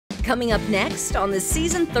Coming up next on the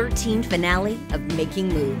Season 13 finale of Making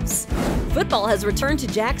Moves. Football has returned to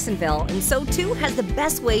Jacksonville, and so too has the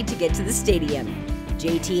best way to get to the stadium,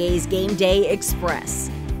 JTA's Game Day Express.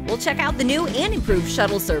 We'll check out the new and improved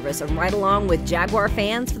shuttle service and ride along with Jaguar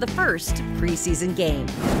fans for the first preseason game.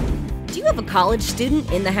 Do you have a college student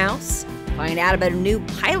in the house? Find out about a new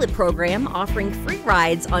pilot program offering free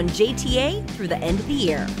rides on JTA through the end of the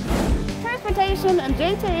year. Transportation and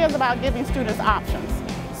JTA is about giving students options.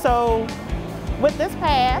 So with this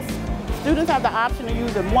pass, students have the option to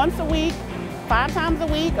use it once a week, 5 times a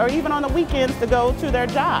week, or even on the weekends to go to their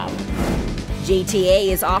job. JTA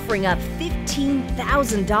is offering up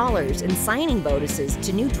 $15,000 in signing bonuses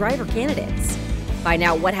to new driver candidates. Find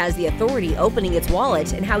out what has the authority opening its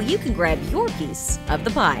wallet and how you can grab your piece of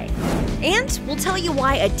the pie. And we'll tell you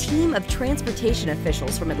why a team of transportation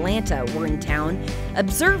officials from Atlanta were in town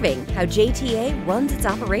observing how JTA runs its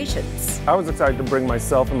operations. I was excited to bring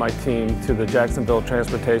myself and my team to the Jacksonville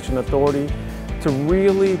Transportation Authority to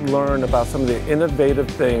really learn about some of the innovative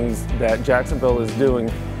things that Jacksonville is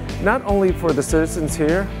doing, not only for the citizens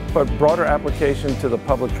here, but broader application to the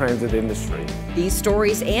public transit industry. These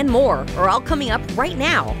stories and more are all coming up right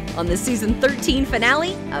now on the Season 13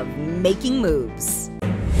 finale of Making Moves.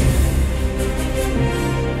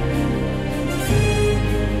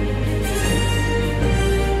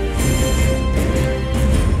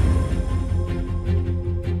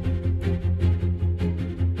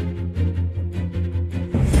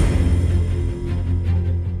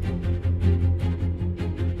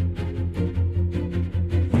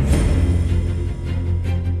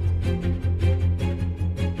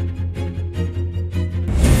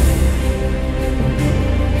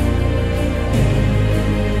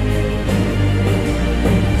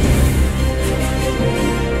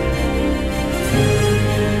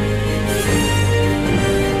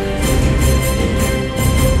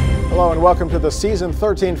 Hello and welcome to the Season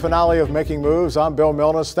 13 finale of Making Moves. I'm Bill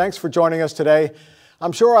Milnes. Thanks for joining us today.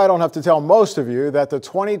 I'm sure I don't have to tell most of you that the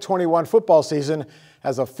 2021 football season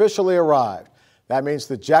has officially arrived. That means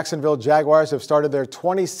the Jacksonville Jaguars have started their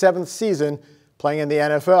 27th season playing in the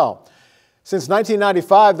NFL. Since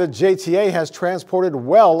 1995, the JTA has transported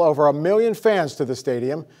well over 1 million fans to the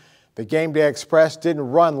stadium. The Game Day Express didn't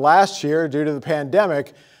run last year due to the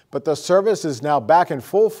pandemic, but the service is now back in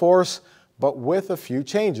full force, but with a few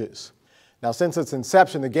changes. Now, since its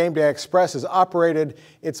inception, the Game Day Express has operated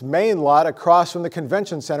its main lot across from the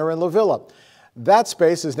Convention Center in La Villa. That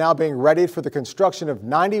space is now being readied for the construction of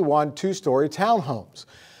 91 two-story townhomes.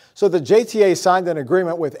 So the JTA signed an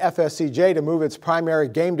agreement with FSCJ to move its primary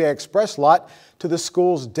Game Day Express lot to the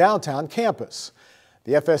school's downtown campus.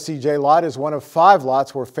 The FSCJ lot is one of 5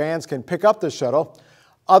 lots where fans can pick up the shuttle.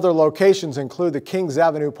 Other locations include the Kings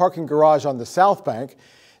Avenue parking garage on the South Bank,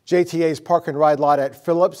 JTA's park and ride lot at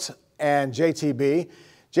Phillips and JTB,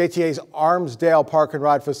 JTA's Armsdale park and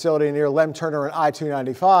ride facility near Lem Turner and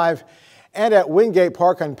I-295, and at Wingate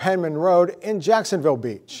Park on Penman Road in Jacksonville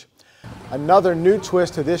Beach. Another new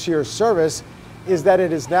twist to this year's service is that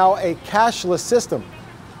it is now a cashless system.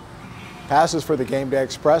 Passes for the Game Day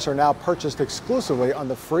Express are now purchased exclusively on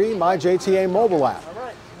the free MyJTA mobile app.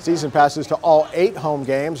 Season passes to all 8 home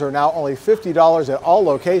games are now only $50 at all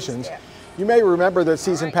locations. You may remember that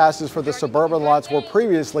season passes for the suburban lots were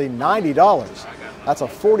previously $90. That's a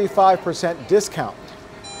 45% discount.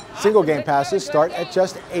 Single game passes start at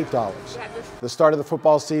just $8. The start of the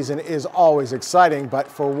football season is always exciting, but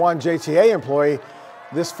for one JTA employee,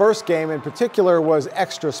 this first game in particular was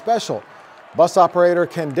extra special. Bus operator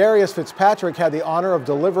Kendarius Fitzpatrick had the honor of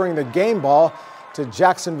delivering the game ball to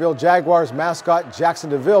Jacksonville Jaguars mascot Jackson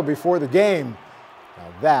DeVille before the game. Now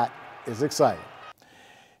that is exciting.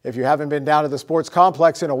 If you haven't been down to the sports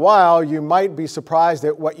complex in a while, you might be surprised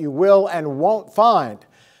at what you will and won't find.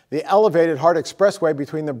 The elevated Hart Expressway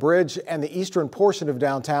between the bridge and the eastern portion of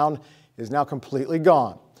downtown is now completely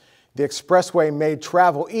gone. The expressway made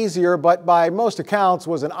travel easier, but by most accounts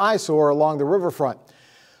was an eyesore along the riverfront.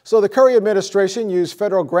 So the Curry administration used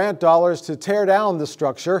federal grant dollars to tear down the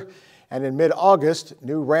structure, and in mid-August,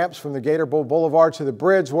 new ramps from the Gator Bowl Boulevard to the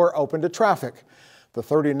bridge were open to traffic. The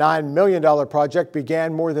 $39 million project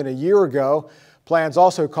began more than a year ago. Plans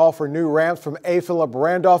also call for new ramps from A. Philip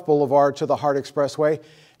Randolph Boulevard to the Hart Expressway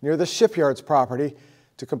near the Shipyards property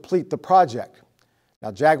to complete the project. Now,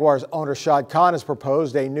 Jaguars owner Shad Khan has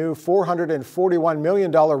proposed a new $441 million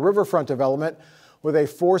riverfront development with a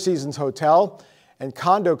Four Seasons hotel and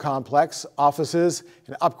condo complex, offices,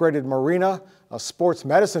 an upgraded marina, a sports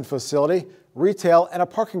medicine facility, retail, and a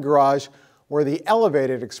parking garage where the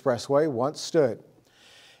elevated expressway once stood.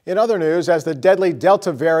 In other news, as the deadly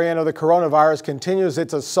Delta variant of the coronavirus continues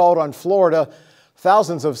its assault on Florida,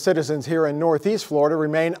 Thousands of citizens here in Northeast Florida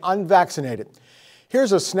remain unvaccinated.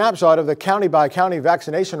 Here's a snapshot of the county-by-county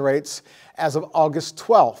vaccination rates as of August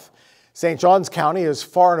 12th. St. Johns County is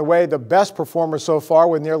far and away the best performer so far,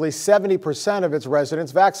 with nearly 70% of its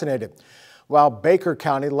residents vaccinated, while Baker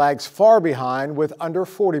County lags far behind with under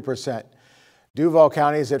 40%. Duval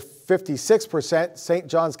County is at 56%, St.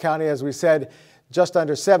 Johns County, as we said, just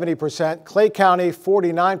under 70%, Clay County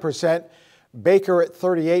 49%, Baker at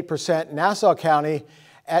 38%, Nassau County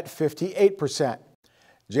at 58%.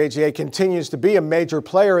 JTA continues to be a major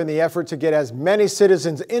player in the effort to get as many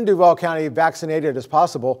citizens in Duval County vaccinated as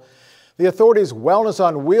possible. The authority's Wellness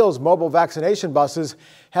on Wheels mobile vaccination buses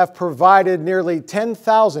have provided nearly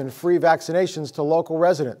 10,000 free vaccinations to local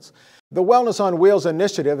residents. The Wellness on Wheels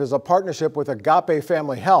initiative is a partnership with Agape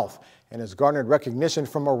Family Health and has garnered recognition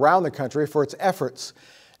from around the country for its efforts.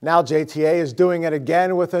 Now JTA is doing it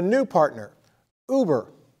again with a new partner,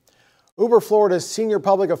 Uber. Uber Florida's Senior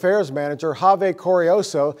Public Affairs Manager, Javier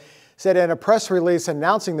Corioso, said in a press release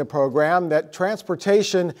announcing the program that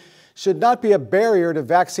transportation should not be a barrier to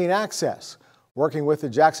vaccine access. Working with the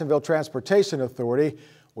Jacksonville Transportation Authority,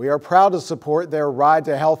 we are proud to support their Ride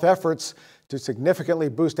to Health efforts to significantly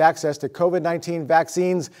boost access to COVID-19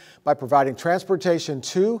 vaccines by providing transportation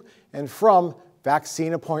to and from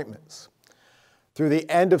vaccine appointments. Through the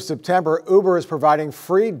end of September, Uber is providing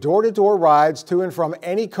free door-to-door rides to and from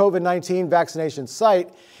any COVID-19 vaccination site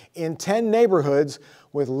in 10 neighborhoods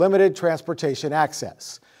with limited transportation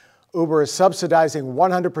access. Uber is subsidizing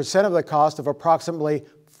 100% of the cost of approximately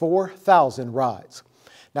 4,000 rides.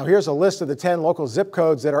 Now here's a list of the 10 local zip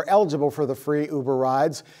codes that are eligible for the free Uber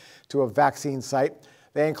rides to a vaccine site.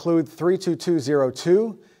 They include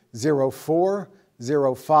 32202, 04,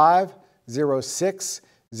 05, 06,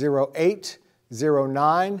 08,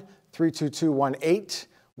 09, 32218,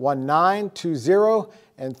 1920,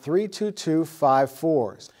 and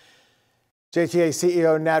 32254. JTA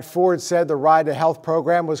CEO Nat Ford said the Ride to Health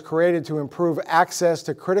program was created to improve access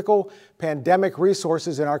to critical pandemic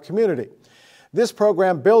resources in our community. This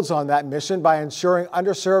program builds on that mission by ensuring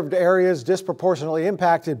underserved areas disproportionately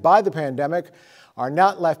impacted by the pandemic are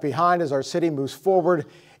not left behind as our city moves forward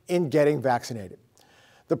in getting vaccinated.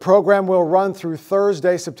 The program will run through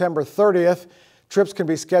Thursday, September 30th. Trips can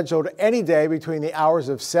be scheduled any day between the hours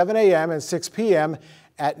of 7 a.m. and 6 p.m.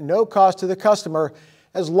 at no cost to the customer,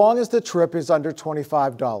 as long as the trip is under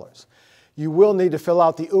 $25. You will need to fill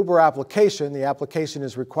out the Uber application. The application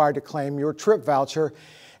is required to claim your trip voucher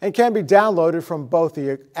and can be downloaded from both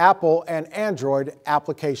the Apple and Android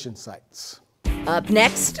application sites. Up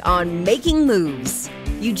next on Making Moves,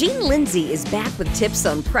 Eugene Lindsay is back with tips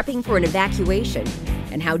on prepping for an evacuation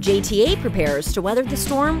and how JTA prepares to weather the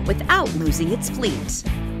storm without losing its fleet.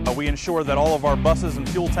 We ensure that all of our buses and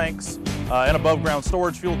fuel tanks and above ground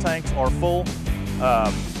storage fuel tanks are full.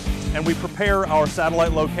 And we prepare our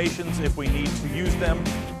satellite locations if we need to use them.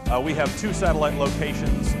 We have 2 satellite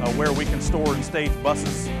locations where we can store and stage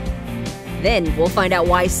buses. Then we'll find out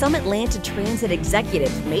why some Atlanta Transit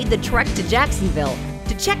executives made the trek to Jacksonville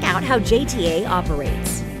to check out how JTA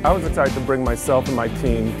operates. I was excited to bring myself and my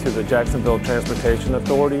team to the Jacksonville Transportation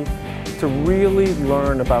Authority to really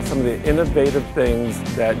learn about some of the innovative things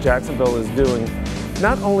that Jacksonville is doing,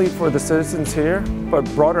 not only for the citizens here, but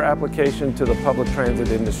broader application to the public transit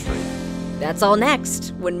industry. That's all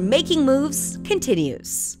next when Making Moves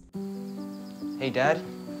continues. Hey, Dad,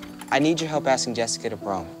 I need your help asking Jessica to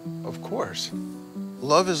prom. Of course.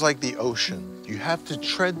 Love is like the ocean. You have to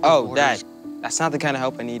tread the Oh, waters. Dad, that's not the kind of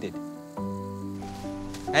help I needed.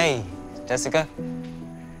 Hey, Jessica.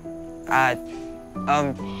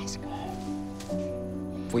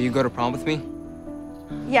 Will you go to prom with me?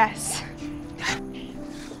 Yes.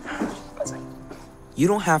 You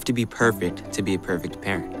don't have to be perfect to be a perfect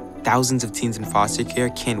parent. Thousands of teens in foster care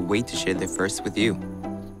can't wait to share their first with you.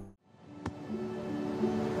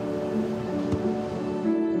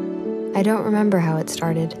 I don't remember how it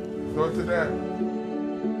started. Go to that.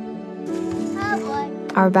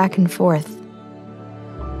 Our back and forth.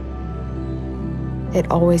 It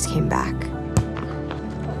always came back.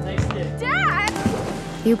 Dad!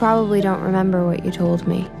 You probably don't remember what you told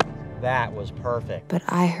me, That was perfect. but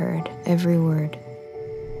I heard every word.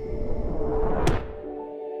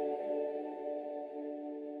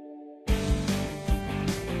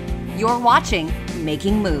 You're watching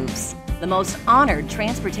Making Moves, the most honored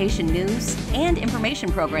transportation news and information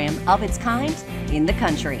program of its kind in the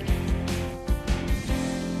country.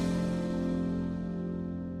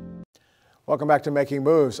 Welcome back to Making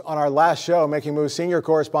Moves. On our last show, Making Moves senior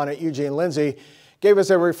correspondent Eugene Lindsay gave us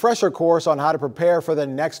a refresher course on how to prepare for the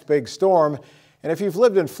next big storm. And if you've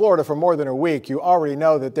lived in Florida for more than a week, you already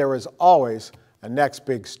know that there is always a next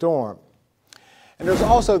big storm. And there's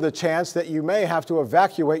also the chance that you may have to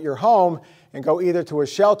evacuate your home and go either to a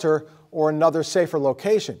shelter or another safer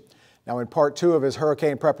location. Now, in part 2 of his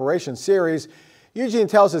hurricane preparation series, Eugene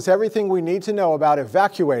tells us everything we need to know about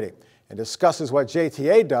evacuating and discusses what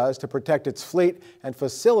JTA does to protect its fleet and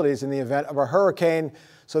facilities in the event of a hurricane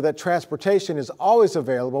so that transportation is always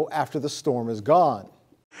available after the storm is gone.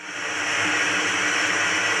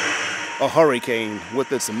 A hurricane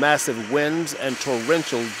with its massive winds and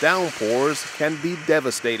torrential downpours can be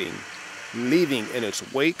devastating, leaving in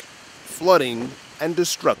its wake flooding and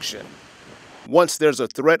destruction. Once there's a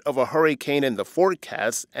threat of a hurricane in the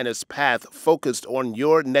forecast and its path focused on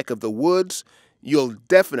your neck of the woods, you'll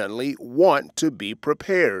definitely want to be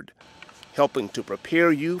prepared. Helping to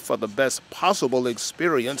prepare you for the best possible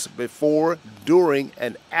experience before, during,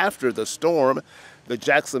 and after the storm, the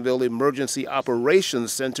Jacksonville Emergency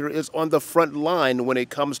Operations Center is on the front line when it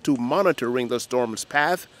comes to monitoring the storm's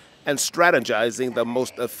path and strategizing the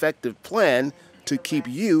most effective plan to keep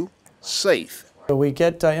you safe. We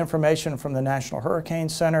get information from the National Hurricane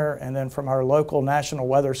Center and then from our local National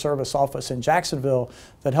Weather Service office in Jacksonville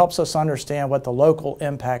that helps us understand what the local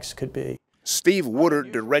impacts could be. Steve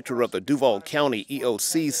Woodard, director of the Duval County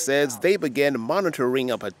EOC, says they began monitoring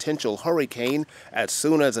a potential hurricane as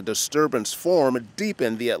soon as a disturbance formed deep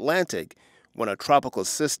in the Atlantic. When a tropical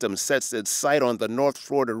system sets its sight on the North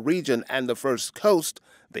Florida region and the First Coast,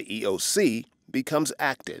 the EOC becomes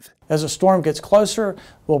active. As the storm gets closer,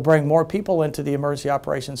 we'll bring more people into the Emergency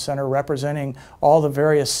Operations Center representing all the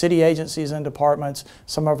various city agencies and departments,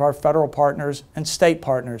 some of our federal partners and state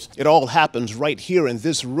partners. It all happens right here in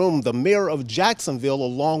this room. The mayor of Jacksonville,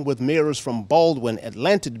 along with mayors from Baldwin,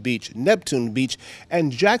 Atlantic Beach, Neptune Beach,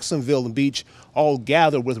 and Jacksonville Beach, all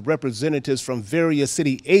gather with representatives from various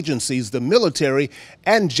city agencies, the military,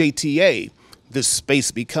 and JTA. This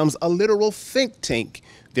space becomes a literal think tank.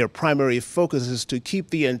 Their primary focus is to keep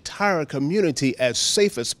the entire community as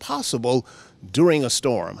safe as possible during a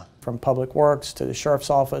storm. From Public Works to the Sheriff's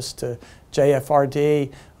Office to JFRD,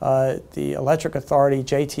 the Electric Authority,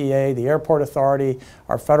 JTA, the Airport Authority,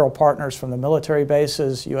 our federal partners from the military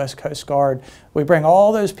bases, U.S. Coast Guard. We bring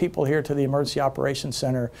all those people here to the Emergency Operations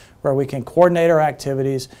Center where we can coordinate our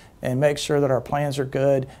activities and make sure that our plans are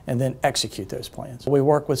good and then execute those plans. We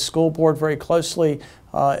work with school board very closely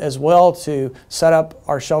as well to set up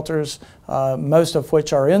our shelters, most of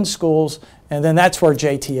which are in schools, and then that's where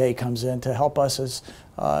JTA comes in to help us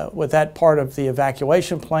with that part of the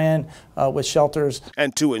evacuation plan with shelters.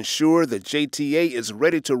 And to ensure that JTA is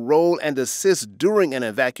ready to roll and assist during an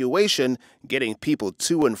evacuation, getting people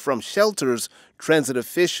to and from shelters, transit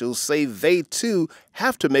officials say they too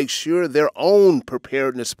have to make sure their own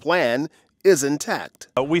preparedness plan is intact.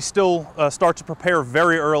 We still start to prepare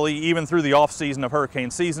very early, even through the off-season of hurricane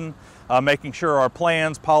season, making sure our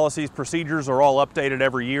plans, policies, procedures are all updated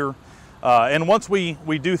every year. And once we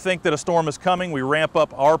do think that a storm is coming, we ramp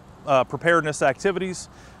up our preparedness activities.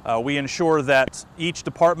 We ensure that each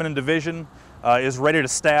department and division is ready to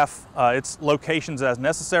staff its locations as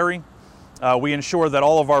necessary. We ensure that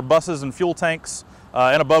all of our buses and fuel tanks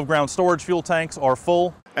and above ground storage fuel tanks are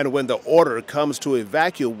full. And when the order comes to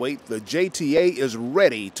evacuate, the JTA is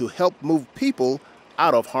ready to help move people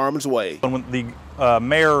out of harm's way. When the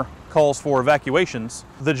mayor calls for evacuations,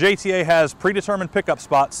 the JTA has predetermined pickup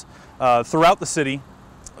spots throughout the city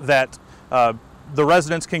that the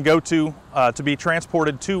residents can go to be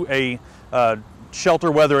transported to a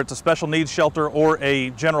shelter, whether it's a special needs shelter or a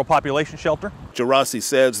general population shelter. Gerasi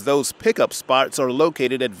says those pickup spots are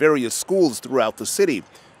located at various schools throughout the city.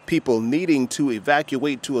 People needing to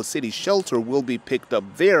evacuate to a city shelter will be picked up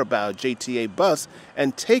there by a JTA bus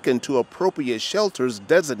and taken to appropriate shelters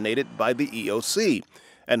designated by the EOC.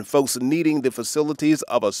 And folks needing the facilities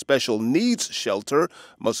of a special needs shelter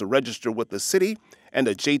must register with the city, and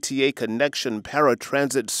a JTA Connection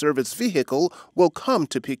paratransit service vehicle will come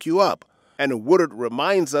to pick you up. And Woodard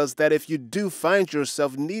reminds us that if you do find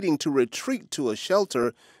yourself needing to retreat to a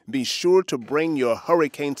shelter, be sure to bring your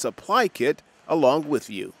hurricane supply kit along with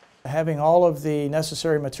you. Having all of the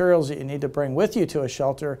necessary materials that you need to bring with you to a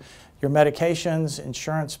shelter, your medications,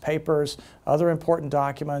 insurance papers, other important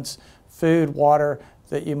documents, food, water,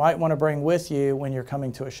 that you might want to bring with you when you're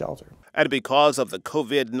coming to a shelter. And because of the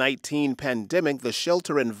COVID-19 pandemic, the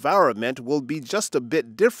shelter environment will be just a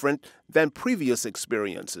bit different than previous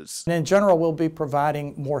experiences. And in general, we'll be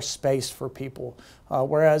providing more space for people,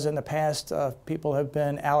 whereas in the past, people have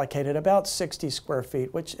been allocated about 60 square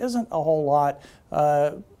feet, which isn't a whole lot.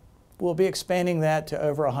 We'll be expanding that to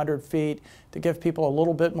over 100 feet to give people a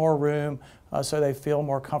little bit more room so they feel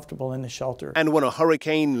more comfortable in the shelter. And when a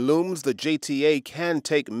hurricane looms, the JTA can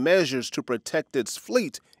take measures to protect its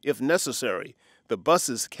fleet if necessary. The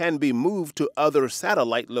buses can be moved to other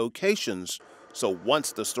satellite locations. So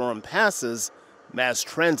once the storm passes, mass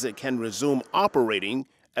transit can resume operating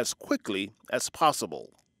as quickly as possible.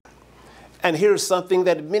 And here's something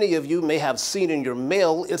that many of you may have seen in your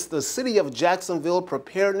mail. It's the City of Jacksonville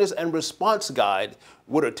Preparedness and Response Guide.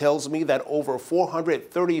 Woodard tells me that over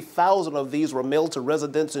 430,000 of these were mailed to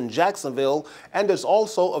residents in Jacksonville and is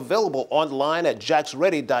also available online at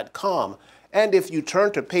jaxready.com. And if you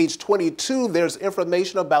turn to page 22, there's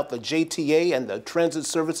information about the JTA and the transit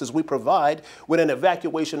services we provide when an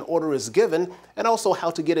evacuation order is given, and also how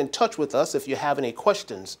to get in touch with us if you have any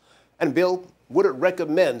questions. And Bill, Woodard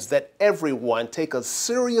recommends that everyone take a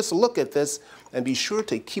serious look at this and be sure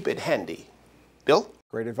to keep it handy. Bill?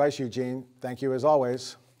 Great advice, Eugene. Thank you as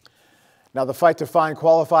always. Now, the fight to find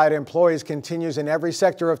qualified employees continues in every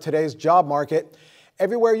sector of today's job market.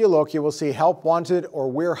 Everywhere you look, you will see help wanted or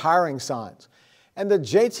we're hiring signs. And the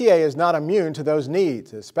JTA is not immune to those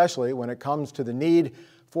needs, especially when it comes to the need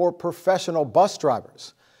for professional bus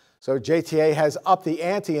drivers. So JTA has upped the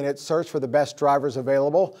ante in its search for the best drivers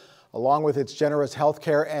available. Along with its generous health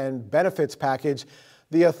care and benefits package,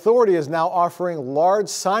 the authority is now offering large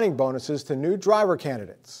signing bonuses to new driver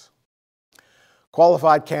candidates.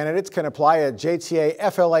 Qualified candidates can apply at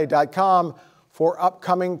jtafla.com for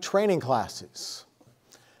upcoming training classes.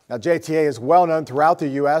 Now, JTA is well known throughout the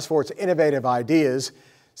U.S. for its innovative ideas.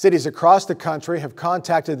 Cities across the country have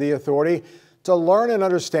contacted the authority to learn and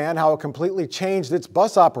understand how it completely changed its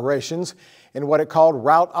bus operations in what it called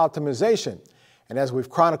route optimization. And as we've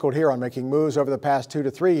chronicled here on Making Moves over the past 2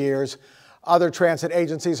 to 3 years, other transit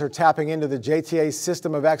agencies are tapping into the JTA's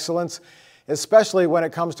system of excellence, especially when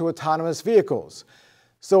it comes to autonomous vehicles.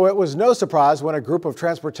 So it was no surprise when a group of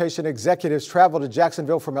transportation executives traveled to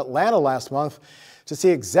Jacksonville from Atlanta last month to see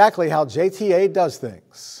exactly how JTA does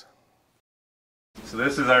things. So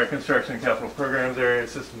this is our construction capital programs area,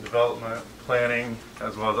 system development, planning,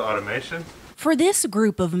 as well as automation. For this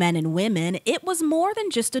group of men and women, it was more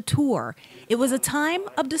than just a tour. It was a time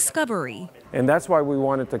of discovery. And that's why we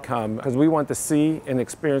wanted to come, because we want to see and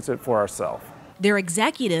experience it for ourselves. They're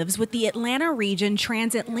executives with the Atlanta Region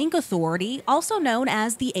Transit Link Authority, also known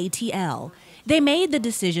as the ATL. They made the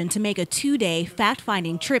decision to make a 2-day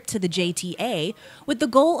fact-finding trip to the JTA with the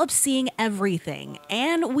goal of seeing everything,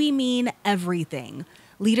 and we mean everything.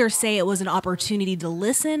 Leaders say it was an opportunity to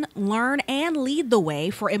listen, learn, and lead the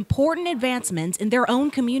way for important advancements in their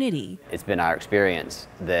own community. It's been our experience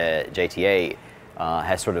that JTA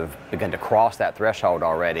has sort of begun to cross that threshold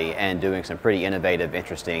already and doing some pretty innovative,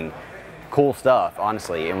 interesting, cool stuff,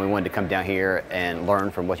 honestly, and we wanted to come down here and learn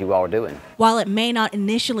from what you all are doing. While it may not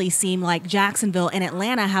initially seem like Jacksonville and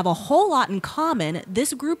Atlanta have a whole lot in common,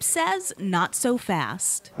 this group says not so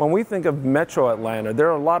fast. When we think of Metro Atlanta, there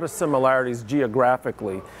are a lot of similarities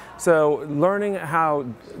geographically. So learning how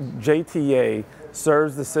JTA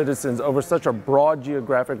serves the citizens over such a broad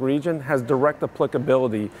geographic region has direct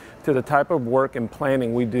applicability to the type of work and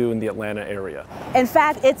planning we do in the Atlanta area. In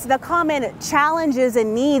fact, it's the common challenges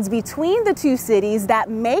and needs between the two cities that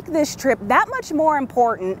make this trip that much more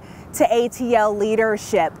important to ATL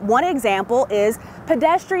leadership. One example is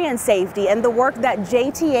pedestrian safety and the work that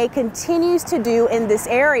JTA continues to do in this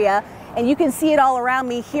area. And you can see it all around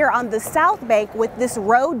me here on the South Bank with this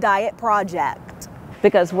Road Diet project.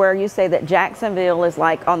 Because where you say that Jacksonville is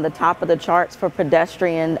like on the top of the charts for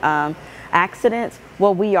pedestrian accidents,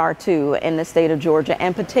 well, we are too in the state of Georgia,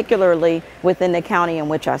 and particularly within the county in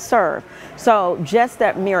which I serve. So just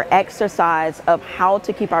that mere exercise of how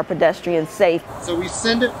to keep our pedestrians safe. So we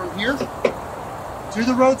send it from here to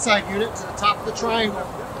the roadside unit to the top of the triangle,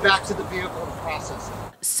 back to the vehicle to process it.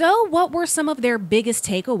 So what were some of their biggest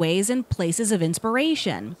takeaways and places of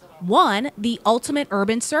inspiration? One, the Ultimate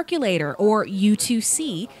Urban Circulator, or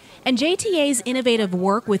U2C, and JTA's innovative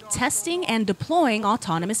work with testing and deploying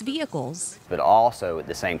autonomous vehicles. But also at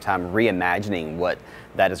the same time reimagining what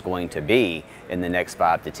that is going to be in the next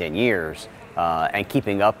 5 to 10 years and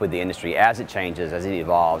keeping up with the industry as it changes, as it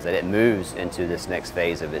evolves, that it moves into this next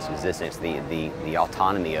phase of its existence, the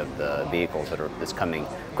autonomy of the vehicles that's coming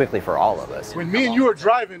quickly for all of us. When me and you are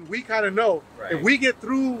driving, we kind of know if we get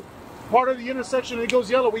through part of the intersection and it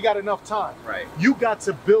goes yellow, we got enough time. Right. You got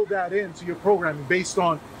to build that into your programming based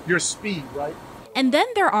on your speed, right? And then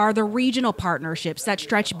there are the regional partnerships that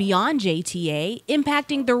stretch beyond JTA,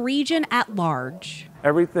 impacting the region at large.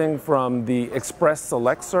 Everything from the Express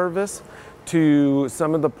Select service to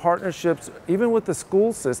some of the partnerships, even with the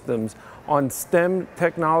school systems, on STEM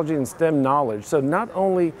technology and STEM knowledge. So not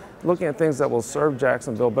only looking at things that will serve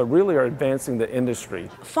Jacksonville, but really are advancing the industry.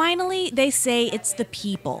 Finally, they say it's the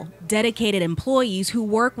people, dedicated employees who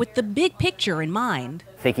work with the big picture in mind.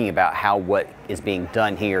 Thinking about how what is being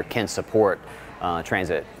done here can support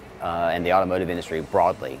transit and the automotive industry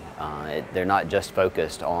broadly. They're not just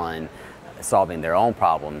focused on solving their own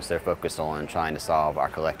problems, they're focused on trying to solve our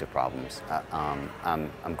collective problems.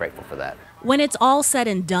 I'm grateful for that. When it's all said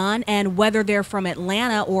and done, and whether they're from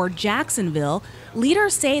Atlanta or Jacksonville,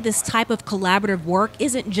 leaders say this type of collaborative work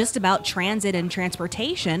isn't just about transit and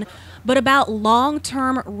transportation, but about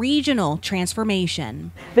long-term regional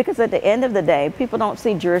transformation. Because at the end of the day, people don't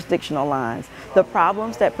see jurisdictional lines. The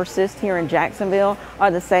problems that persist here in Jacksonville are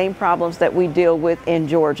the same problems that we deal with in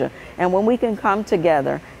Georgia. And when we can come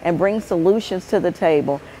together and bring solutions to the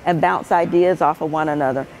table and bounce ideas off of one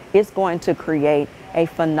another, it's going to create a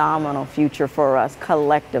phenomenal future for us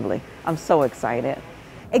collectively. I'm so excited.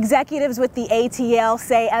 Executives with the ATL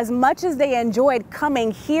say as much as they enjoyed coming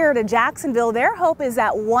here to Jacksonville, their hope is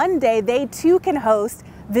that one day they too can host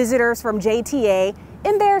visitors from JTA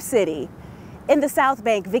in their city. In the South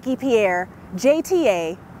Bank, Vicki Pierre,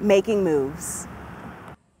 JTA, Making Moves.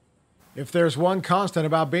 If there's one constant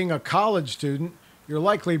about being a college student, you're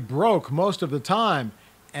likely broke most of the time.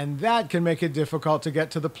 And that can make it difficult to get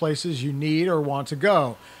to the places you need or want to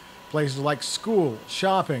go. Places like school,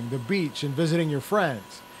 shopping, the beach, and visiting your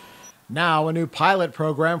friends. Now, a new pilot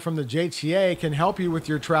program from the JTA can help you with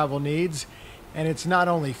your travel needs. And it's not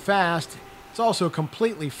only fast, it's also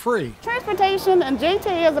completely free. Transportation and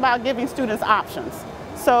JTA is about giving students options.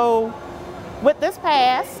 So with this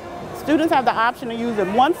pass, students have the option to use it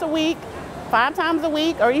once a week, 5 times a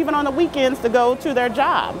week, or even on the weekends to go to their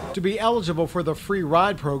job. To be eligible for the free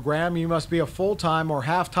ride program, you must be a full-time or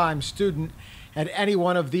half-time student at any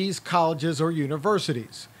one of these colleges or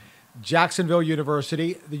universities: Jacksonville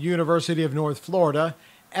University, the University of North Florida,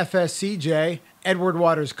 FSCJ, Edward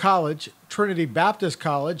Waters College, Trinity Baptist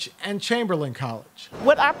College, and Chamberlain College.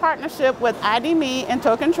 With our partnership with ID.me and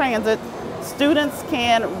Token Transit, students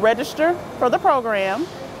can register for the program.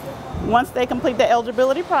 Once they complete the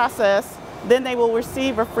eligibility process, then they will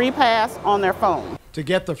receive a free pass on their phone. To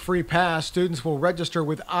get the free pass, students will register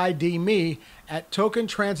with ID.me at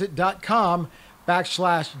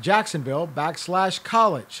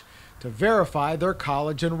tokentransit.com/Jacksonville/college to verify their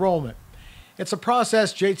college enrollment. It's a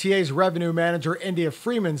process JTA's revenue manager, India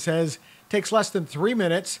Freeman, says takes less than 3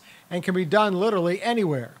 minutes and can be done literally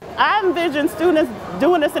anywhere. I envision students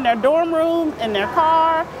doing this in their dorm room, in their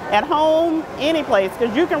car, at home, any place,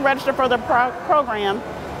 because you can register for the program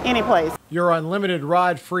any place. Your unlimited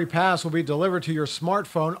ride free pass will be delivered to your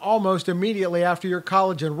smartphone almost immediately after your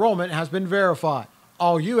college enrollment has been verified.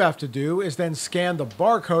 All you have to do is then scan the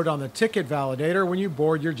barcode on the ticket validator when you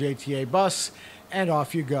board your JTA bus, and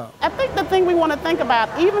off you go. I think the thing we want to think about,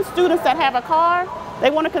 even students that have a car, they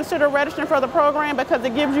want to consider registering for the program because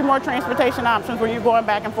it gives you more transportation options when you're going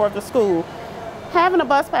back and forth to school. Having a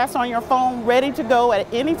bus pass on your phone ready to go at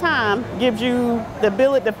any time gives you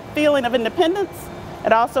the feeling of independence.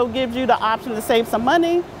 It also gives you the option to save some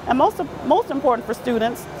money, and most important for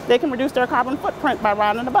students, they can reduce their carbon footprint by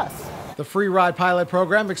riding the bus. The free ride pilot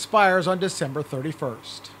program expires on December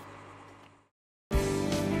 31st.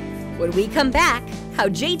 When we come back, how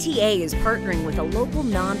JTA is partnering with a local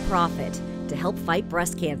nonprofit to help fight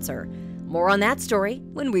breast cancer. More on that story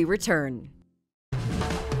when we return.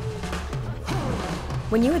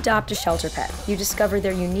 When you adopt a shelter pet, you discover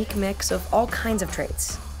their unique mix of all kinds of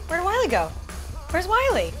traits. Where'd Wiley go? Where's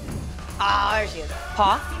Wiley? Ah, there she is.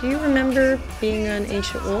 Paw? Do you remember being an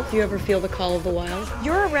ancient wolf? Do you ever feel the call of the wild?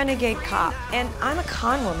 You're a renegade cop, and I'm a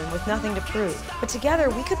con woman with nothing to prove. But together,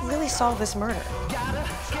 we could really solve this murder.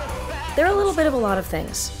 They're a little bit of a lot of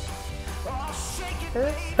things,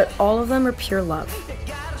 but all of them are pure love.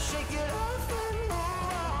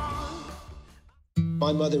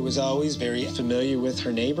 My mother was always very familiar with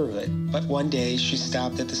her neighborhood, but one day she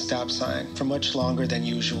stopped at the stop sign for much longer than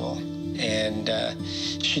usual. And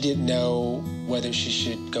she didn't know whether she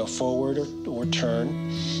should go forward or turn,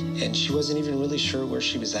 and she wasn't even really sure where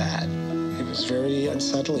she was at. It was very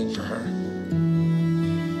unsettling for her.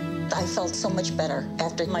 I felt so much better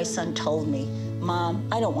after my son told me, "Mom,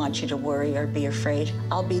 I don't want you to worry or be afraid.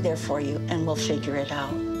 I'll be there for you, and we'll figure it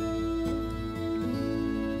out."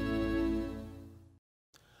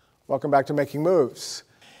 Welcome back to Making Moves.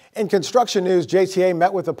 In construction news, JTA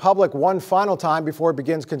met with the public one final time before it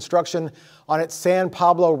begins construction on its San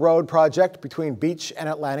Pablo Road project between Beach and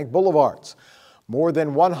Atlantic Boulevards. More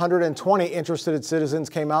than 120 interested citizens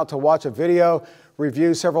came out to watch a video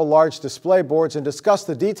review several large display boards and discuss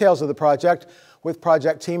the details of the project with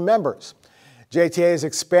project team members. JTA is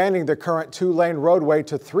expanding the current 2-lane roadway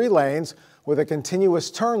to 3 lanes with a continuous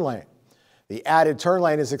turn lane. The added turn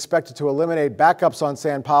lane is expected to eliminate backups on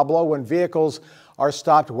San Pablo when vehicles are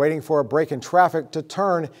stopped waiting for a break in traffic to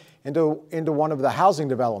turn into one of the housing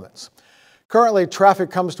developments. Currently,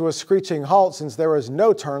 traffic comes to a screeching halt since there is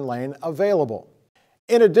no turn lane available.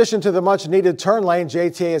 In addition to the much-needed turn lane,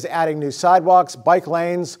 JTA is adding new sidewalks, bike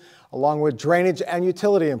lanes, along with drainage and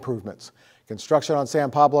utility improvements. Construction on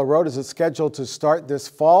San Pablo Road is scheduled to start this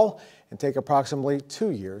fall and take approximately 2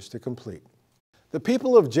 years to complete. The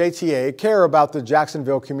people of JTA care about the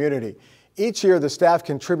Jacksonville community. Each year, the staff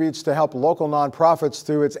contributes to help local nonprofits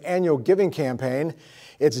through its annual giving campaign.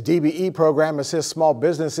 Its DBE program assists small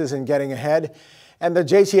businesses in getting ahead, and the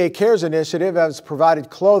JTA Cares initiative has provided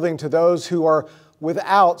clothing to those who are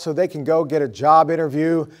without so they can go get a job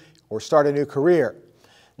interview or start a new career.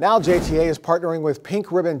 Now JTA is partnering with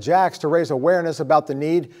Pink Ribbon Jacks to raise awareness about the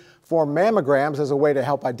need for mammograms as a way to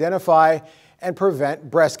help identify and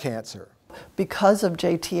prevent breast cancer. Because of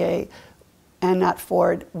JTA and Nat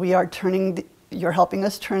Ford, you're helping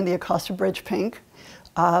us turn the Acosta Bridge pink.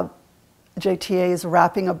 JTA is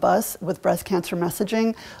wrapping a bus with breast cancer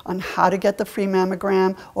messaging on how to get the free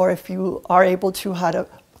mammogram, or if you are able to, how to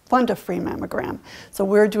fund a free mammogram. So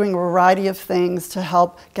we're doing a variety of things to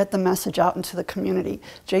help get the message out into the community.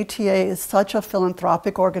 JTA is such a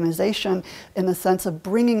philanthropic organization in the sense of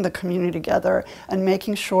bringing the community together and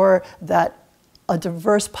making sure that a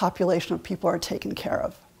diverse population of people are taken care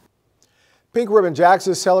of. Pink Ribbon Jacks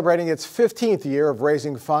is celebrating its 15th year of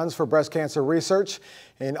raising funds for breast cancer research.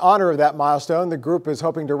 In honor of that milestone, the group is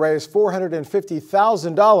hoping to raise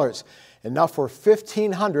 $450,000, enough for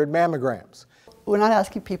 1,500 mammograms. We're not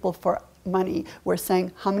asking people for money. We're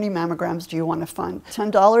saying, how many mammograms do you want to fund?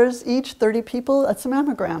 $10 each, 30 people, that's a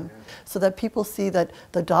mammogram. So that people see that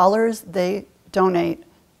the dollars they donate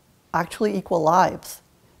actually equal lives,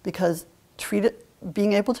 because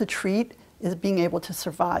being able to treat is being able to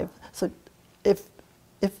survive. So if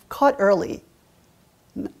caught early,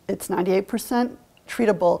 it's 98%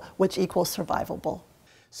 treatable, which equals survivable.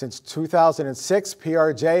 Since 2006,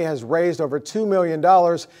 PRJ has raised over $2 million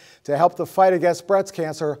to help the fight against breast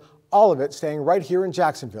cancer, all of it staying right here in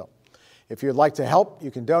Jacksonville. If you'd like to help, you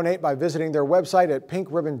can donate by visiting their website at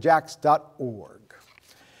pinkribbonjacks.org.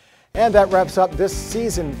 And that wraps up this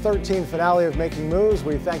season 13 finale of Making Moves.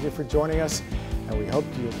 We thank you for joining us, and we hope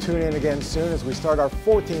you'll tune in again soon as we start our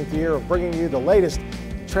 14th year of bringing you the latest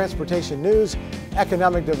transportation news,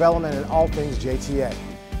 economic development, and all things JTA.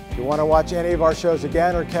 If you want to watch any of our shows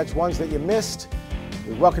again or catch ones that you missed,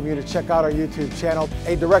 we welcome you to check out our YouTube channel.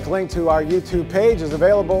 A direct link to our YouTube page is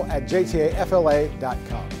available at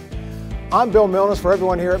jtafla.com. I'm Bill Milnes for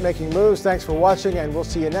everyone here at Making Moves. Thanks for watching, and we'll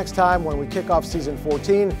see you next time when we kick off season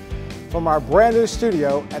 14 from our brand new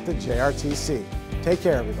studio at the JRTC. Take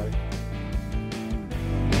care, everybody.